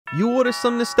You order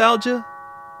some nostalgia?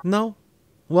 No?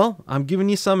 Well, I'm giving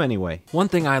you some anyway. One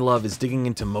thing I love is digging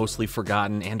into mostly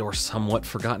forgotten and or somewhat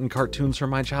forgotten cartoons from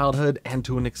my childhood, and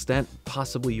to an extent,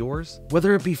 possibly yours.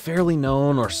 Whether it be fairly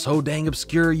known or so dang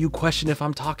obscure you question if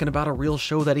I'm talking about a real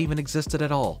show that even existed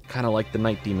at all. Kinda like the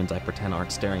night demons I pretend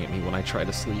aren't staring at me when I try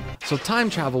to sleep. So time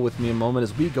travel with me a moment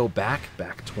as we go back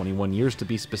 21 years to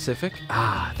be specific.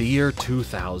 The year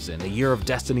 2000, a year of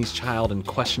Destiny's Child and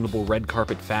questionable red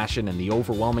carpet fashion and the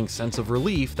overwhelming sense of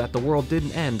relief that the world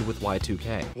didn't end with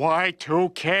Y2K.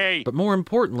 Y2K! But more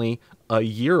importantly, a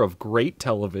year of great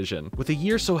television. With a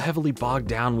year so heavily bogged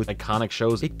down with iconic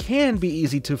shows, it can be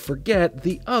easy to forget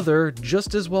the other,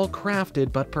 just as well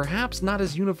crafted, but perhaps not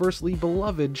as universally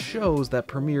beloved shows that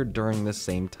premiered during this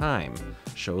same time.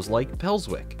 Shows like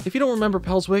Pelswick. If you don't remember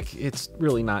Pelswick, it's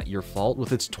really not your fault.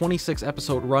 With its 26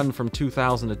 episode run from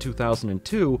 2000 to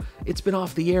 2002, it's been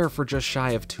off the air for just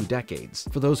shy of 2 decades.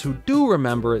 For those who do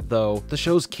remember it though, the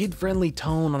show's kid-friendly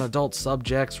tone on adult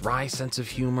subjects, wry sense of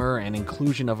humor, and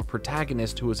inclusion of a protagonist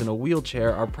who is in a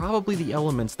wheelchair are probably the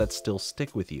elements that still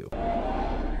stick with you.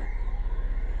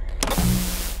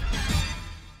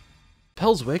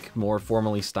 Pelswick, more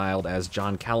formally styled as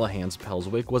John Callahan's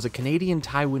Pelswick, was a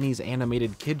Canadian-Taiwanese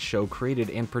animated kids show created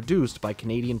and produced by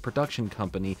Canadian production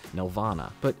company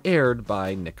Nelvana, but aired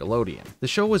by Nickelodeon. The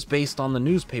show was based on the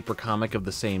newspaper comic of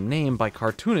the same name by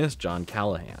cartoonist John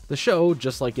Callahan. The show,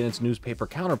 just like in its newspaper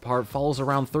counterpart, follows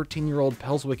around 13-year-old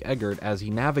Pelswick Eggert as he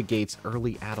navigates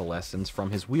early adolescence from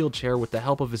his wheelchair with the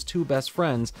help of his 2 best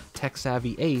friends,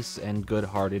 tech-savvy Ace and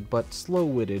good-hearted but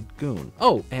slow-witted Goon.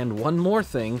 Oh, and one more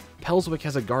thing, Pelswick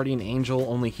has a guardian angel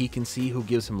only he can see who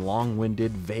gives him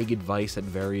long-winded, vague advice at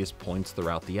various points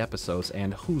throughout the episodes,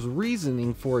 and whose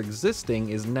reasoning for existing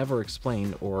is never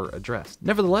explained or addressed.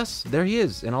 Nevertheless, there he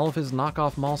is in all of his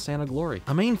knockoff Mall Santa glory.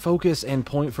 A main focus and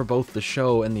point for both the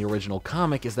show and the original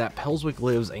comic is that Pelswick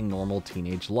lives a normal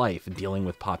teenage life, dealing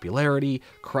with popularity,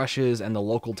 crushes, and the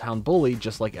local town bully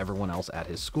just like everyone else at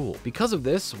his school. Because of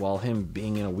this, while him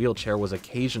being in a wheelchair was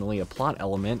occasionally a plot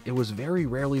element, it was very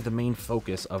rarely the main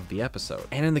focus of the episode.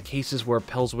 And in the cases where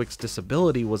Pelswick's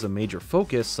disability was a major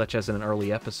focus, such as in an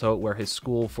early episode where his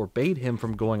school forbade him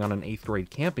from going on an 8th grade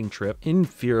camping trip in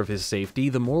fear of his safety,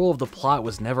 the moral of the plot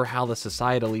was never how the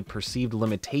societally perceived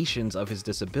limitations of his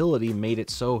disability made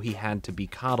it so he had to be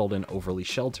coddled and overly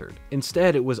sheltered.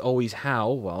 Instead, it was always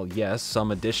how, while yes, some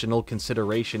additional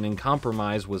consideration and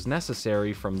compromise was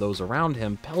necessary from those around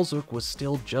him, Pelswick was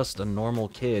still just a normal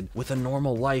kid with a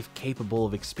normal life capable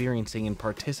of experiencing and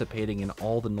participating in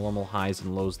all the normal highs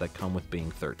and lows that come with being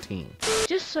 13.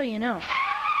 Just so you know,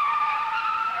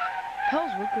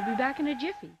 Pelswick will be back in a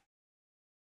jiffy.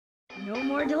 No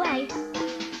more delay.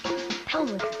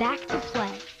 Pelswick's back to play.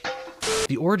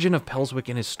 The origin of Pelswick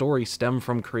and his story stem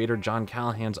from creator John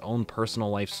Callahan's own personal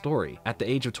life story. At the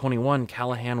age of 21,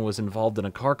 Callahan was involved in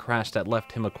a car crash that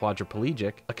left him a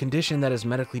quadriplegic, a condition that is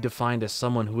medically defined as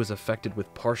someone who is affected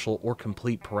with partial or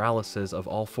complete paralysis of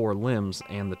all 4 limbs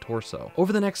and the torso.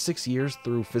 Over the next 6 years,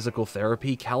 through physical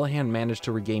therapy, Callahan managed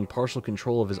to regain partial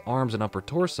control of his arms and upper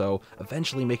torso,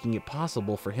 eventually making it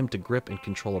possible for him to grip and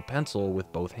control a pencil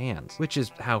with both hands, which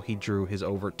is how he drew his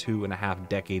over 2.5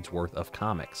 decades worth of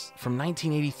comics. From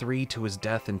 1983 to his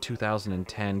death in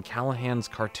 2010, Callahan's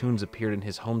cartoons appeared in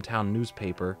his hometown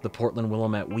newspaper, the Portland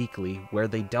Willamette Weekly, where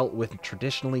they dealt with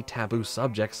traditionally taboo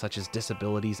subjects such as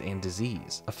disabilities and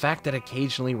disease, a fact that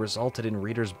occasionally resulted in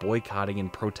readers boycotting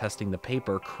and protesting the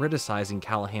paper, criticizing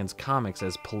Callahan's comics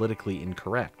as politically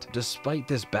incorrect. Despite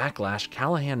this backlash,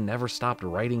 Callahan never stopped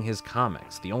writing his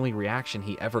comics. The only reaction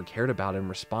he ever cared about in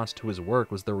response to his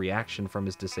work was the reaction from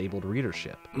his disabled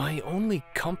readership. My only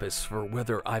compass for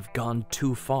whether I've gone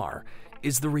too far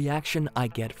is the reaction I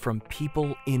get from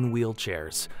people in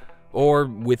wheelchairs, or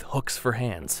with hooks for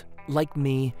hands. Like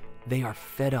me, they are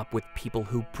fed up with people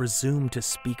who presume to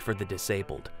speak for the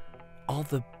disabled. All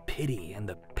the pity and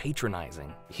the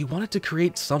patronizing. He wanted to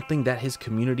create something that his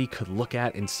community could look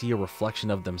at and see a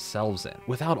reflection of themselves in,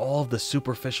 without all of the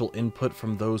superficial input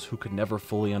from those who could never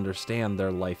fully understand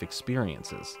their life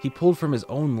experiences. He pulled from his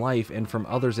own life and from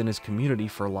others in his community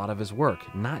for a lot of his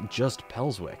work, not just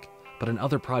Pelswick, but in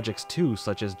other projects too,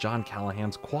 such as John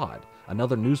Callahan's Quad,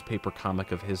 another newspaper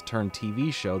comic of his turned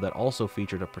TV show that also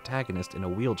featured a protagonist in a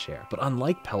wheelchair. But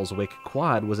unlike Pelswick,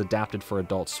 Quad was adapted for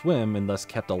Adult Swim and thus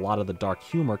kept a lot of the dark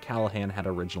humor Callahan had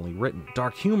originally written.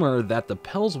 Dark humor that the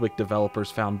Pelswick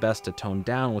developers found best to tone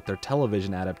down with their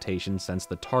television adaptation since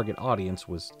the target audience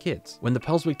was kids. When the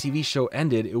Pelswick TV show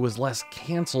ended, it was less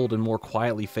canceled and more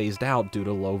quietly phased out due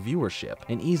to low viewership,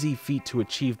 an easy feat to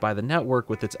achieve by the network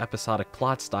with its episodic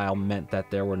plot style meant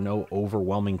that there were no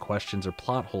overwhelming questions or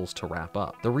plot holes to wrap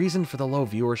up. The reason for the low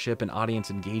viewership and audience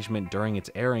engagement during its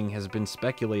airing has been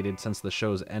speculated since the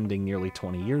show's ending nearly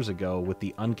 20 years ago, with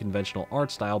the unconventional art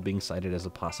style being cited as a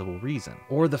possible reason.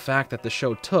 Or the fact that the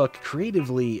show took,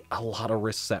 creatively, a lot of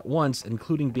risks at once,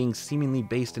 including being seemingly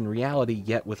based in reality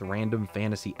yet with random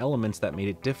fantasy elements that made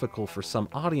it difficult for some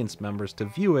audience members to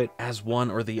view it as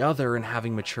one or the other, and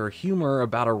having mature humor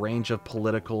about a range of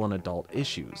political and adult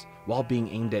issues, while being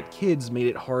aimed at kids made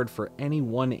it hard for any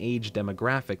one age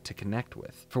demographic to connect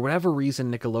with. For whatever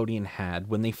reason Nickelodeon had,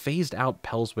 when they phased out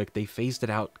Pelswick, they phased it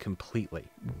out completely,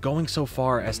 going so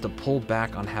far as to pull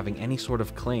back on having any sort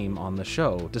of claim on the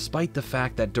show, despite the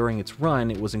fact that during its run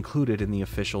it was included in the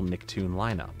official Nicktoon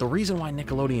lineup. The reason why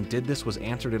Nickelodeon did this was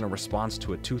answered in a response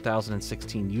to a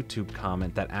 2016 YouTube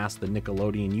comment that asked the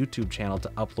Nickelodeon YouTube channel to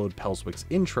upload Pelswick's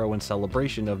intro in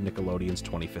celebration of Nickelodeon's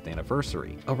 25th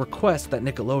anniversary, a request that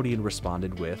Nickelodeon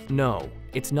responded with, "No,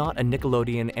 it's not a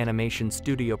Nickelodeon animation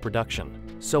studio production,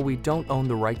 so we don't own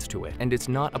the rights to it, and it's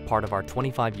not a part of our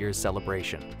 25 years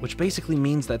celebration." Which basically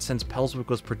means that since Pelswick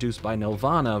was produced by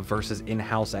Nelvana versus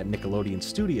in-house at Nickelodeon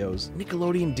Studios,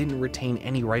 Nickelodeon didn't retain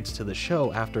any rights to the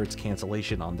show after its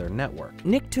cancellation on their network.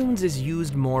 Nicktoons is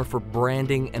used more for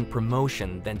branding and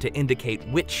promotion than to indicate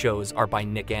which shows are by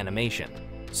Nick Animation,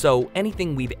 so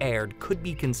anything we've aired could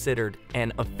be considered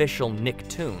an official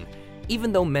Nicktoon,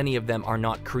 even though many of them are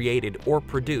not created or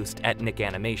produced at Nick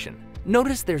Animation.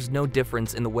 Notice there's no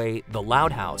difference in the way The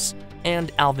Loud House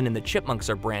and Alvin and the Chipmunks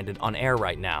are branded on air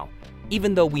right now,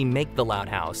 even though we make The Loud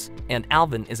House and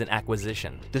Alvin is an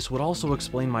acquisition. This would also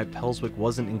explain why Pelswick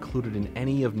wasn't included in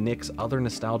any of Nick's other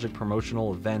nostalgic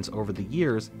promotional events over the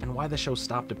years, and why the show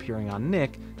stopped appearing on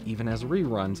Nick, even as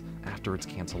reruns, after its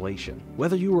cancellation.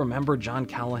 Whether you remember John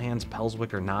Callahan's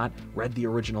Pelswick or not, read the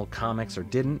original comics or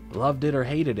didn't, loved it or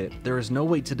hated it, there is no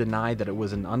way to deny that it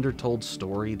was an undertold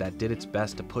story that did its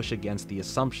best to push against the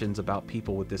assumptions about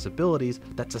people with disabilities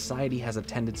that society has a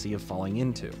tendency of falling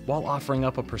into, while offering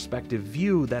up a perspective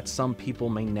view that some people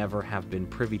may never have been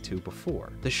privy to before.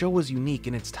 The show was unique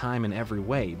in its time in every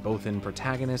way, both in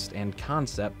protagonist and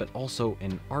concept, but also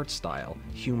in art style,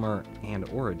 humor, and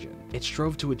origin. It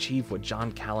strove to achieve what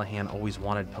John Callahan always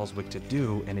wanted Pelswick to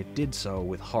do, and it did so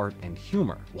with heart and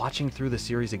humor. Watching through the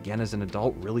series again as an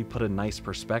adult really put a nice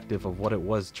perspective of what it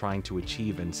was trying to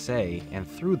achieve and say, and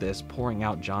through this pouring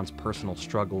out John's personal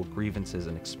struggle, grievances,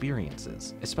 and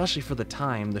experiences. Especially for the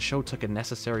time, the show took a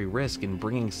necessary risk in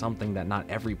bringing something that not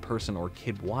every person or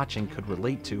kid watching could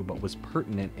relate to, but was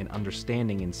pertinent in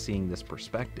understanding and seeing this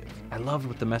perspective. I loved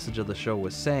what the message of the show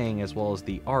was saying, as well as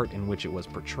the art in which it was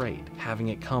portrayed, having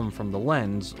it come from the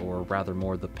lens, or rather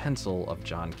more the pencil, of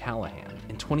John Callahan.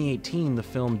 In 2018, the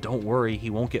film Don't Worry, He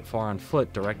Won't Get Far on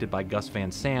Foot, directed by Gus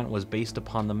Van Sant, was based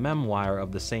upon the memoir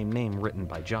of the same name written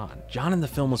by John. John in the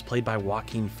film was played by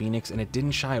Joaquin Phoenix, and it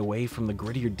didn't shy away from the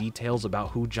grittier details about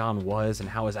who John was and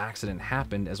how his accident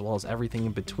happened, as well as everything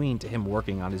in between to him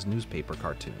working on his newspaper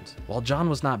cartoons. While John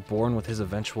was not born with his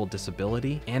eventual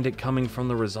disability, and it coming from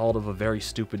the result of a very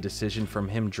stupid decision from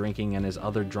him drinking and his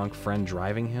other drunk friend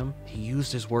driving him, he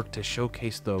used his work to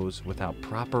showcase those without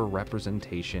proper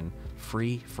representation,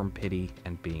 free from pity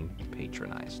and being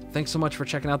patronized. Thanks so much for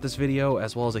checking out this video,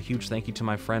 as well as a huge thank you to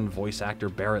my friend voice actor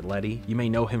Barrett Letty. You may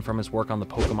know him from his work on the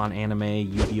Pokemon anime,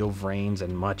 Yu-Gi-Oh! Vrains,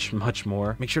 and much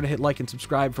more. Make sure to hit like and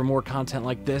subscribe for more content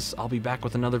like this. I'll be back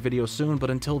with another video soon, but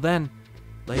until then,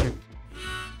 later.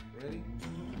 Ready?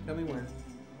 Tell me when.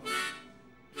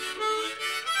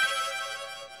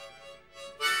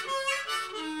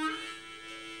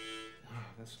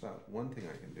 That's about one thing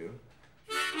I can do.